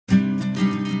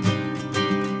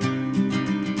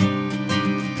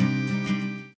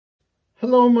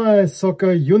Hello my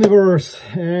soccer universe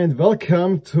and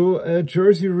welcome to a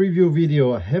jersey review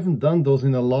video. I haven't done those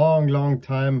in a long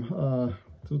time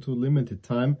due to limited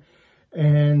time,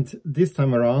 and this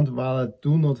time around, while I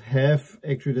do not have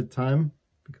actually the time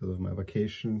because of my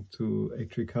vacation to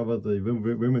actually cover the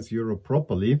Women's Euro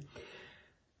properly,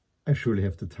 I surely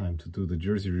have the time to do the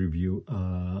jersey review,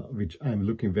 which I'm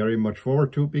looking very much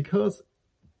forward to, because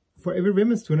for every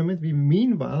women's tournament, we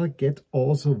meanwhile get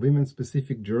also women's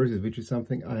specific jerseys, which is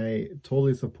something I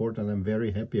totally support and I'm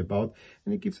very happy about.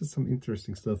 And it gives us some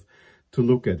interesting stuff to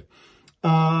look at.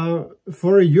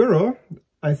 For a Euro,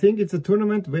 I think it's a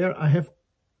tournament where I have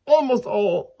almost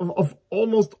all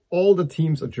the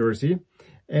teams a jersey.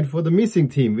 And for the missing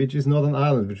team, which is Northern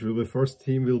Ireland, which will be the first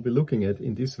team we'll be looking at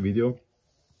in this video,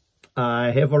 I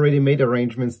have already made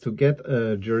arrangements to get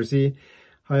a jersey.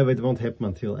 However, it won't happen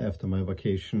until after my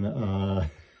vacation,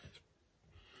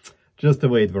 just the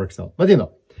way it works out. But you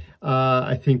know,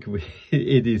 I think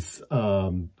it is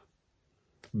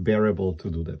bearable to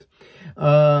do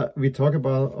that. We talk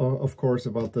about, of course,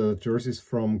 about the jerseys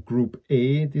from Group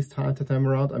A this time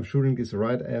around. I'm shooting this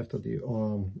right after the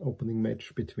opening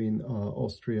match between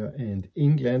Austria and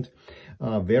England,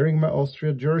 wearing my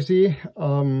Austria jersey.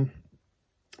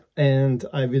 And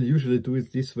I will usually do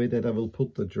it this way, that I will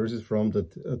put the jerseys from the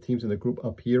teams in the group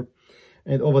up here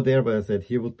and over there, but I said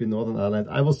here would be Northern Ireland.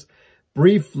 I was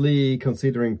briefly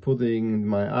considering putting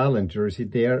my Ireland jersey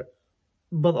there,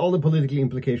 but all the political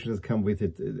implications that come with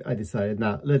it, I decided,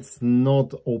 now let's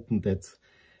not open that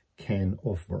can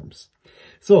of worms.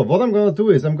 So what I'm going to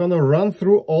do is I'm going to run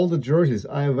through all the jerseys.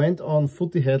 I went on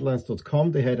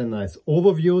footyheadlines.com. They had a nice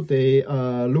overview. They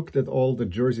looked at all the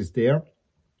jerseys there.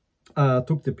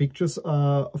 Took the pictures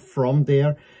from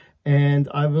there, and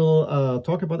I will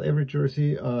talk about every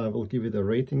jersey. I will give it a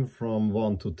rating from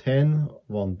 1 to 10,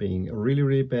 1 being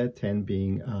really bad, 10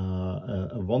 being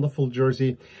a wonderful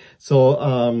jersey.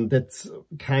 So that's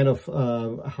kind of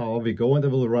how we go, and I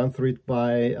will run through it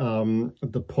by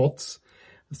the pots.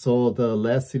 So the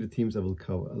last seeded teams I will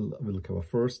cover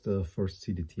first. The first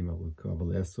seeded team I will cover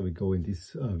last. So we go in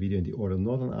this video in the order: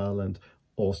 Northern Ireland,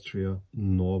 Austria,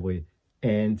 Norway,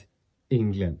 and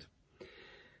England.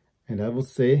 And I would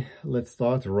say let's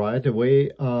start right away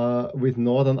with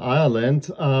Northern Ireland,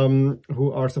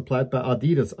 who are supplied by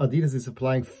Adidas. Adidas is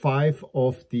supplying 5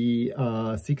 of the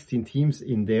 16 teams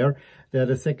in there. They're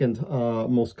the second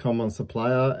most common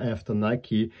supplier after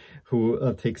Nike,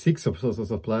 who takes 6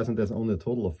 suppliers, and there's only a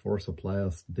total of 4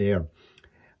 suppliers there.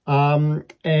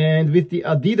 And with the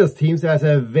Adidas teams, there's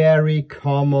a very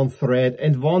common thread,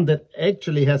 and one that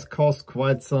actually has caused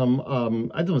quite some,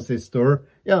 I don't want to say stir,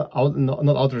 yeah,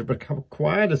 not outrage, but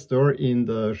quite a stir in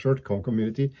the shirt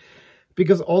community,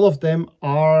 because all of them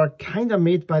are kind of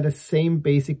made by the same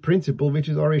basic principle, which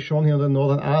is already shown here on the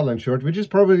Northern Ireland shirt, which is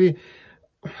probably,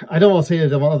 I don't want to say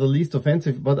that one of the least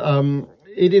offensive, but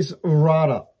it is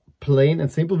rather plain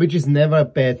and simple, which is never a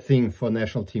bad thing for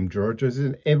national team jerseys,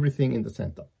 and everything in the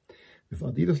center. With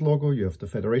Adidas logo, you have the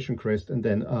Federation crest, and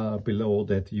then below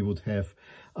that you would have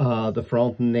the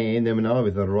front name now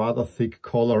with a rather thick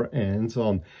collar and so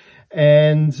on.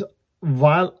 And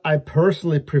while I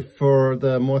personally prefer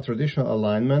the more traditional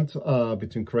alignment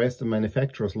between crest and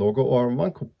manufacturer's logo, or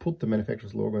one could put the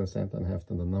manufacturer's logo in the center and have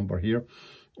the number here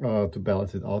to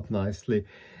balance it out nicely,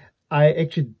 I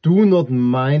actually do not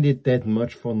mind it that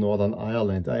much for Northern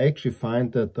Ireland. I actually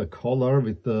find that the collar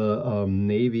with the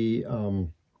navy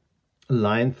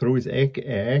line through is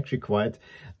actually quite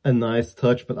a nice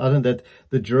touch, but other than that,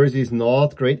 the jersey is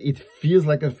not great. It feels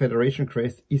like a Federation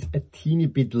crest is a teeny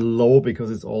bit low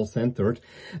because it's all centered.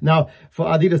 Now, for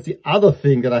Adidas, the other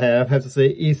thing that I have to say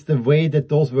is the way that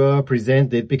those were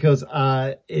presented, because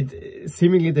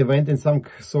seemingly they went in some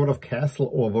sort of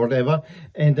castle or whatever,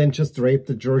 and then just draped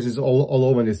the jerseys all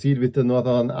over. And you see it with the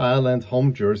Northern Ireland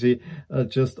home jersey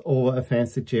just over a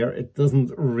fancy chair. It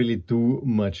doesn't really do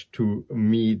much to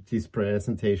me, this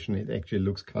presentation. It actually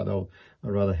looks cut out. I'd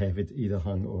rather have it either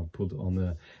hung or put on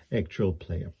an actual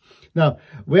player. Now,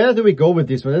 where do we go with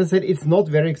this one? As I said, it's not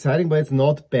very exciting, but it's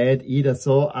not bad either.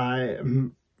 So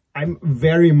I'm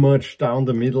very much down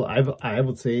the middle. I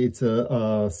would say it's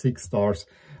a 6 stars,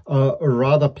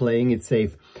 rather playing it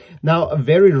safe. Now,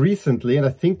 very recently, and I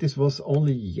think this was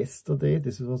only yesterday,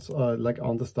 this was like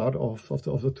on the start of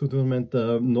the tournament,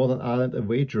 the Northern Ireland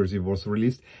away jersey was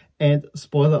released. And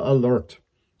spoiler alert,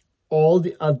 all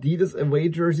the Adidas away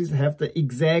jerseys have the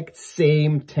exact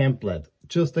same template,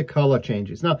 just the color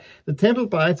changes. Now, the template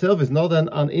by itself is not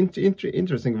an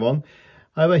interesting one.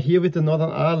 However, here with the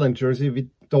Northern Ireland jersey, we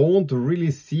don't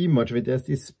really see much of it. There's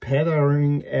this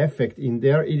patterning effect in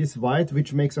there. It is white,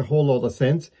 which makes a whole lot of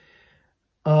sense.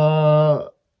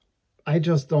 I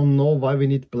just don't know why we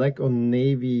need black or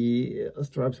navy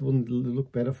stripes. Wouldn't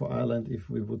look better for Ireland if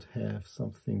we would have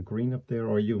something green up there,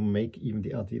 or you make even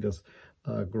the Adidas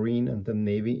green and the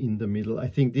navy in the middle. I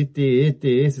think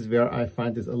this is where I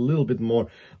find this a little bit more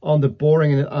on the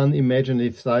boring and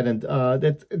unimaginative side, and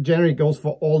that generally goes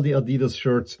for all the Adidas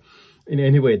shirts in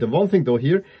any way. The one thing though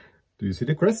here, do you see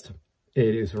the crest?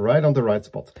 It is right on the right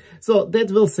spot. So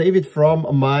that will save it from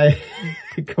my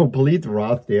complete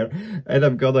wrath there. And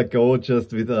I'm gonna go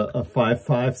just with a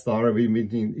 5 star,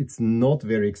 meaning it's not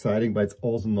very exciting, but it's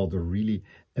also not really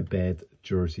a bad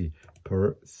jersey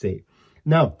per se.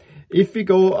 Now, if we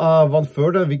go one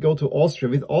further, we go to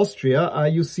Austria. With Austria,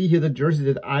 you see here the jersey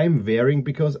that I'm wearing,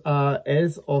 because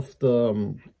as of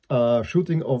the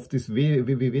shooting of this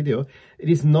video, it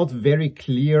is not very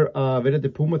clear whether the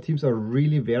Puma teams are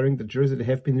really wearing the jersey that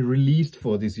have been released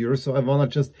for this year. So I want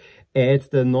to just add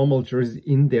the normal jerseys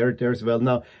in there as well.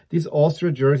 Now, this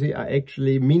Austria jersey, I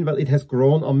actually, meanwhile, it has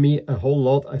grown on me a whole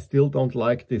lot. I still don't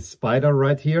like this spider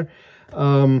right here.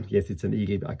 Yes, it's an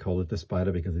eagle. I call it the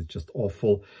spider because it's just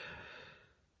awful.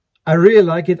 I really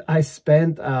like it. I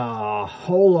spent a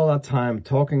whole lot of time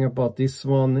talking about this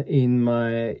one in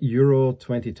my Euro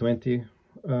 2020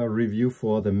 review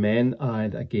for the men,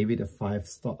 and I gave it a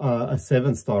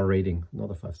 7-star rating, not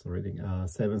a 5-star rating,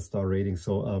 7-star rating.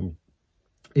 So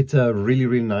it's a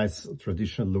really nice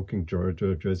traditional looking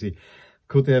jersey.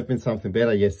 Could there have been something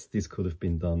better? Yes, this could have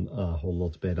been done a whole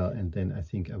lot better. And then I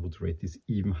think I would rate this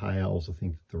even higher. I also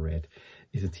think that the red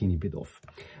is a teeny bit off.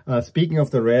 Speaking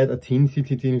of the red, a teeny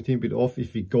bit off.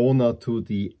 If we go now to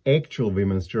the actual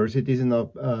women's jersey, this is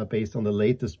now based on the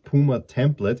latest Puma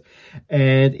template.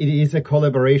 And it is a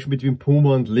collaboration between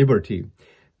Puma and Liberty.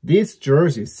 This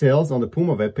jersey sells on the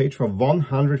Puma webpage for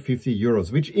 150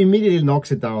 euros, which immediately knocks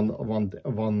it down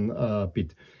one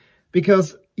bit.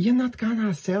 Because you're not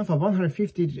gonna sell for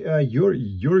 150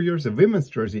 euros a women's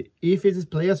jersey if it is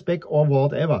player spec or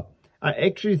whatever. I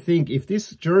actually think if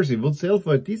this jersey would sell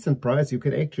for a decent price, you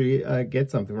can actually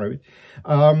get something from it.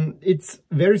 It's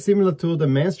very similar to the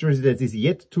men's jersey that is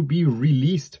yet to be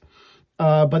released,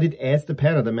 but it adds the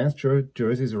pattern. The men's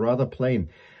jersey is rather plain.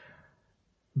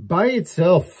 By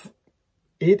itself,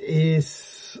 it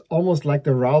is almost like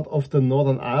the route of the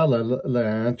Northern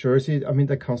Ireland jersey. I mean,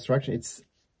 the construction,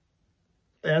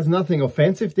 there's nothing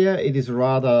offensive there. It is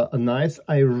rather nice.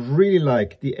 I really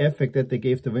like the effect that they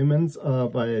gave the women's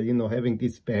by, you know, having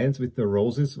these bands with the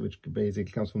roses, which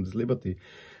basically comes from this Liberty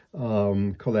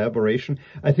collaboration.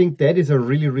 I think that is a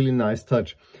really nice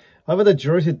touch. However, the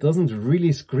jersey doesn't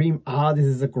really scream, this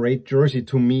is a great jersey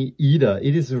to me either.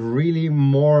 It is really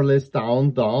more or less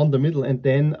down the middle. And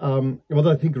then what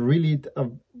I think really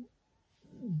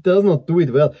does not do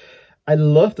it well. I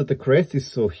love that the crest is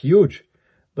so huge,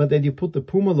 but then you put the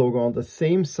Puma logo on the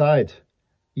same side.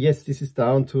 Yes, this is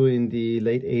down to in the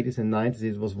late 80s and 90s.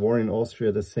 It was worn in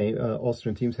Austria. The same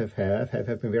Austrian teams have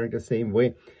been wearing the same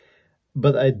way.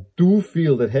 But I do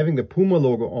feel that having the Puma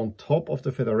logo on top of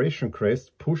the Federation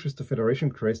crest pushes the Federation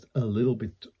crest a little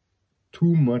bit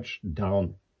too much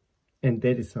down. And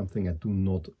that is something I do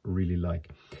not really like.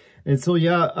 And so,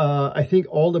 yeah, I think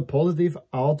all the positive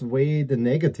outweigh the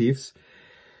negatives.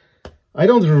 I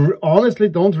honestly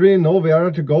don't really know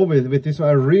where to go with this one.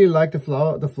 I really like the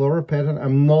floral pattern.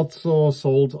 I'm not so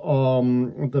sold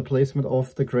on the placement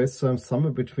of the crest, so I'm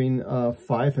somewhere between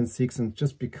 5 and 6, and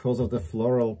just because of the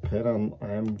floral pattern,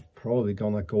 I'm probably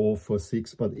gonna go for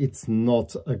 6, but it's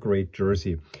not a great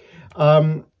jersey.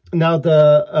 Now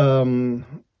the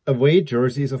away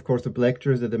jersey is of course the black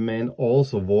jersey that the man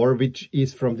also wore, which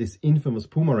is from this infamous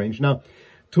Puma range. Now,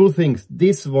 two things.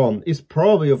 This one is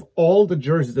probably, of all the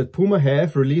jerseys that Puma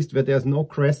have released where there's no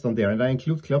crest on there, and I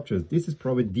include club jerseys, this is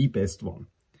probably the best one.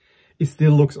 It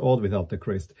still looks odd without the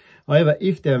crest. However,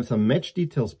 if there are some match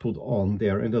details put on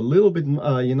there and a little bit,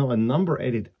 you know, a number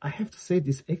added, I have to say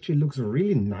this actually looks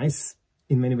really nice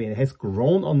in many ways. It has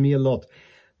grown on me a lot.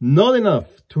 Not enough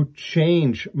to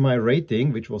change my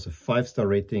rating, which was a 5-star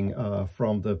rating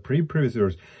from the previous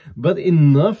years, but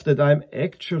enough that I'm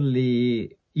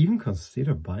actually even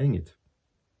consider buying it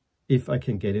if I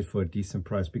can get it for a decent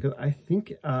price, because I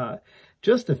think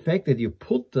just the fact that you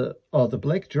put the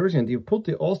black jersey and you put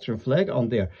the Austrian flag on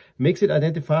there makes it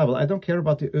identifiable. I don't care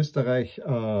about the Österreich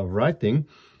writing,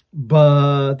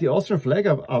 but the Austrian flag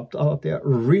up there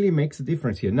really makes a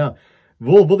difference here. Now,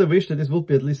 would I wish that this would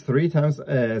be at least 3 times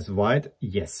as wide?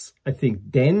 Yes, I think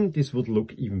then this would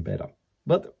look even better.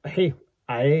 But hey,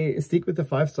 I stick with the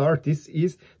 5-star. This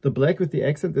is the black with the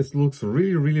accent. This looks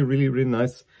really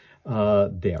nice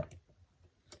there.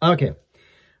 Okay,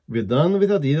 We're done with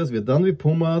Adidas, we're done with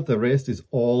Puma, the rest is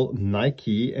all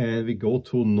Nike, and we go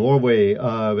to Norway,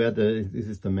 where this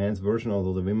is the men's version,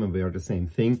 although the women wear the same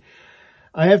thing.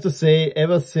 I have to say,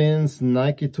 ever since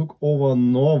Nike took over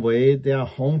Norway, their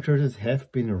home jerseys have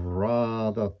been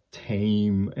rather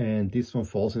tame, and this one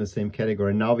falls in the same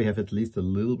category. Now we have at least a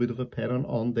little bit of a pattern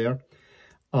on there.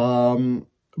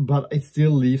 But it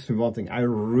still leaves me wanting. I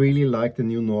really like the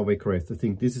new Norway crest. I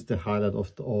think this is the highlight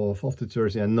of the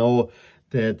jersey. I know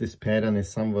that this pattern is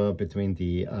somewhere between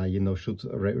the, should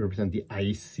represent the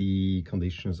icy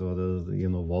conditions or the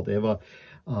whatever.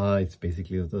 It's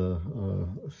basically the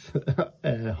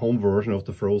home version of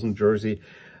the frozen jersey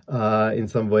in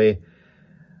some way.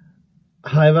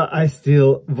 However,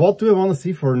 what do I want to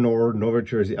see for Norway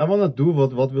jersey? I want to do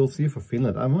what we'll see for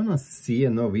Finland. I want to see a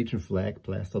Norwegian flag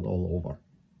plastered all over.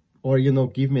 Or,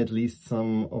 give me at least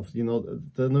some of,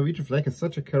 the Norwegian flag is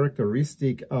such a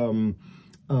characteristic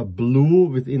blue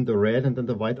within the red and then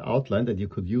the white outline that you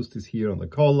could use this here on the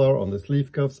collar, on the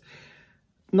sleeve cuffs.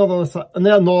 Not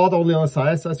only on the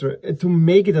sides, to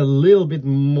make it a little bit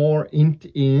more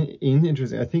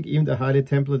interesting. I think even the highly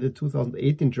templated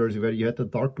 2018 jersey where you had the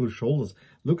dark blue shoulders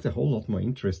looked a whole lot more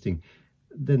interesting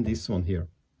than this one here.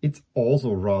 It's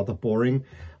also rather boring.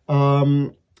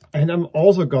 And I'm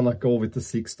also gonna go with the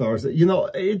 6 stars.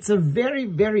 It's a very,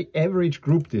 very average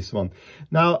group, this one.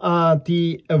 Now,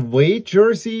 the away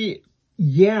jersey,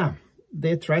 yeah,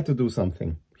 they try to do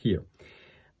something here.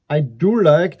 I do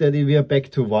like that we are back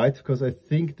to white, because I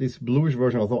think this bluish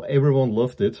version, although everyone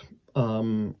loved it,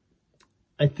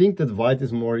 I think that white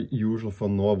is more usual for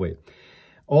Norway.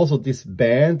 Also, this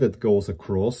band that goes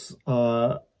across,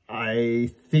 I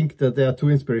think that there are two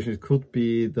inspirations. It could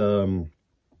be the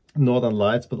Northern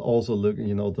Lights, but also look,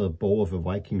 the bow of a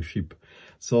Viking ship.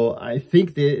 So I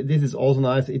think this is also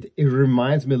nice. It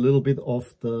reminds me a little bit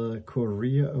of the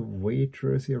Korea away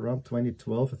jersey around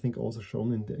 2012. I think also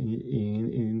shown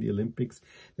in the Olympics,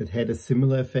 that had a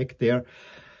similar effect there.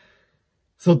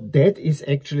 So that is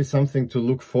actually something to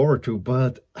look forward to,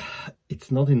 but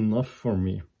it's not enough for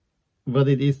me. But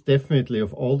it is definitely,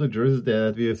 of all the jerseys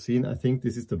that we have seen, I think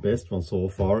this is the best one so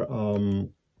far.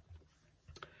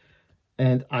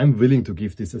 And I'm willing to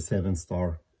give this a 7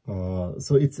 star.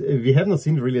 So we have not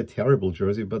seen really a terrible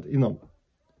jersey, but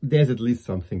there's at least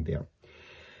something there.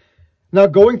 Now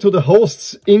going to the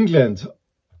hosts, England.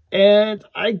 And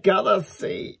I gotta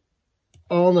say,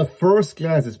 on a first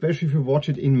glance, especially if you watch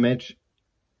it in match,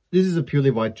 this is a purely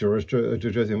white jersey.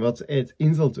 And what adds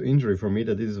insult to injury for me,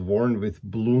 that it is worn with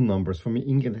blue numbers. For me,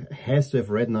 England has to have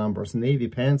red numbers. Navy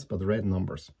pants, but red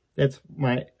numbers. That's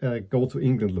my go-to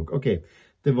England look. Okay.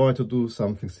 They wanted to do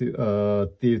something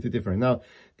different. Now,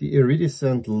 the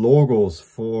iridescent logos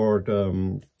for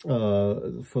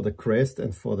the crest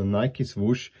and for the Nike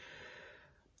swoosh,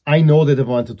 I know that they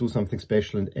want to do something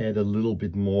special and add a little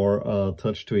bit more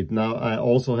touch to it. Now, I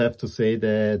also have to say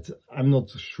that I'm not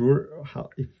sure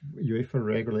if UEFA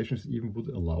regulations even would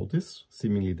allow this.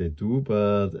 Seemingly they do,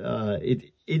 but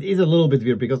it is a little bit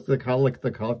weird because the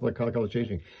color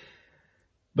changing.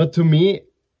 But to me,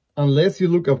 unless you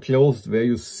look up close where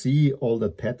you see all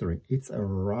that patterning, it's a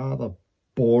rather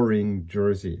boring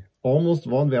jersey. Almost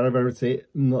one where I would say,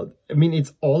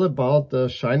 it's all about the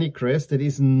shiny crest that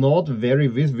is not very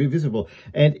visible.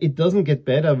 And it doesn't get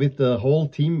better with the whole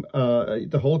team,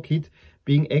 the whole kit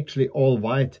being actually all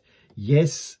white.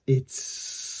 Yes,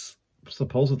 it's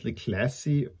supposedly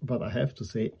classy, but I have to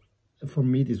say, for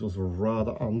me, this was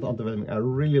rather underwhelming. I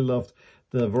really loved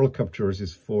the World Cup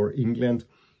jerseys for England.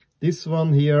 This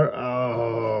one here,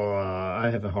 I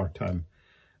have a hard time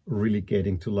really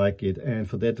getting to like it. And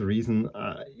for that reason,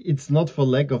 it's not for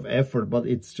lack of effort, but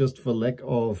it's just for lack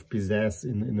of pizzazz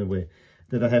in a way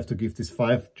that I have to give this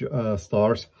 5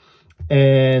 stars.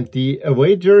 And the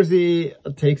away jersey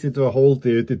takes it to a whole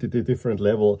different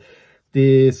level.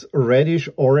 This reddish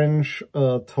orange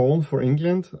tone for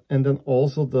England, and then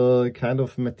also the kind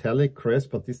of metallic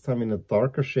crest, but this time in a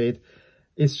darker shade.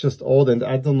 It's just odd, and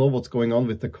I don't know what's going on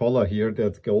with the collar here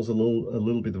that goes a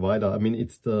little bit wider.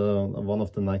 It's one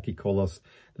of the Nike collars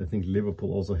that I think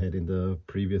Liverpool also had in the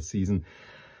previous season.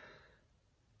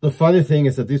 The funny thing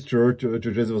is that this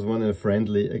jersey was won in a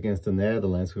friendly against the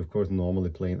Netherlands, who of course normally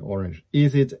play in orange.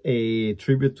 Is it a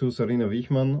tribute to Sarina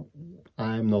Wiegman?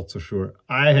 I'm not so sure.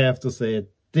 I have to say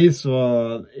this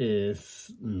one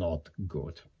is not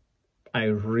good. I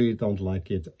really don't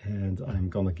like it, and I'm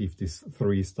gonna give this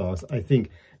 3 stars. I think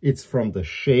it's from the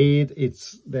shade,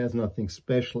 there's nothing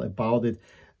special about it.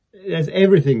 There's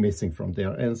everything missing from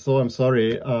there, and so I'm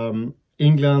sorry,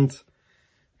 England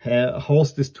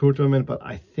host this tournament, but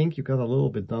I think you got a little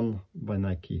bit done by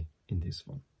Nike in this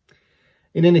one.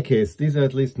 In any case, these are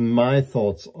at least my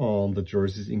thoughts on the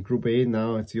jerseys in Group A.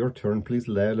 Now it's your turn. Please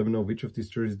let me know which of these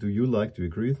jerseys do you like. Do you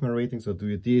agree with my ratings or do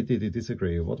you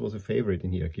disagree? What was a favorite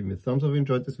in here? Give me a thumbs up if you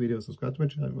enjoyed this video. Subscribe to my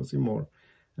channel. We'll see more.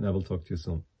 And I will talk to you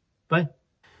soon. Bye.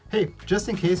 Hey, just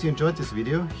in case you enjoyed this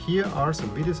video, here are some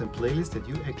videos and playlists that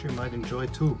you actually might enjoy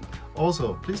too.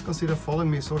 Also, please consider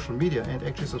following me on social media and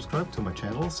actually subscribe to my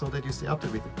channel so that you stay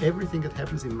updated with everything that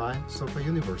happens in my soccer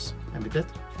universe. And with that,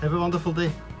 have a wonderful day.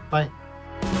 Bye.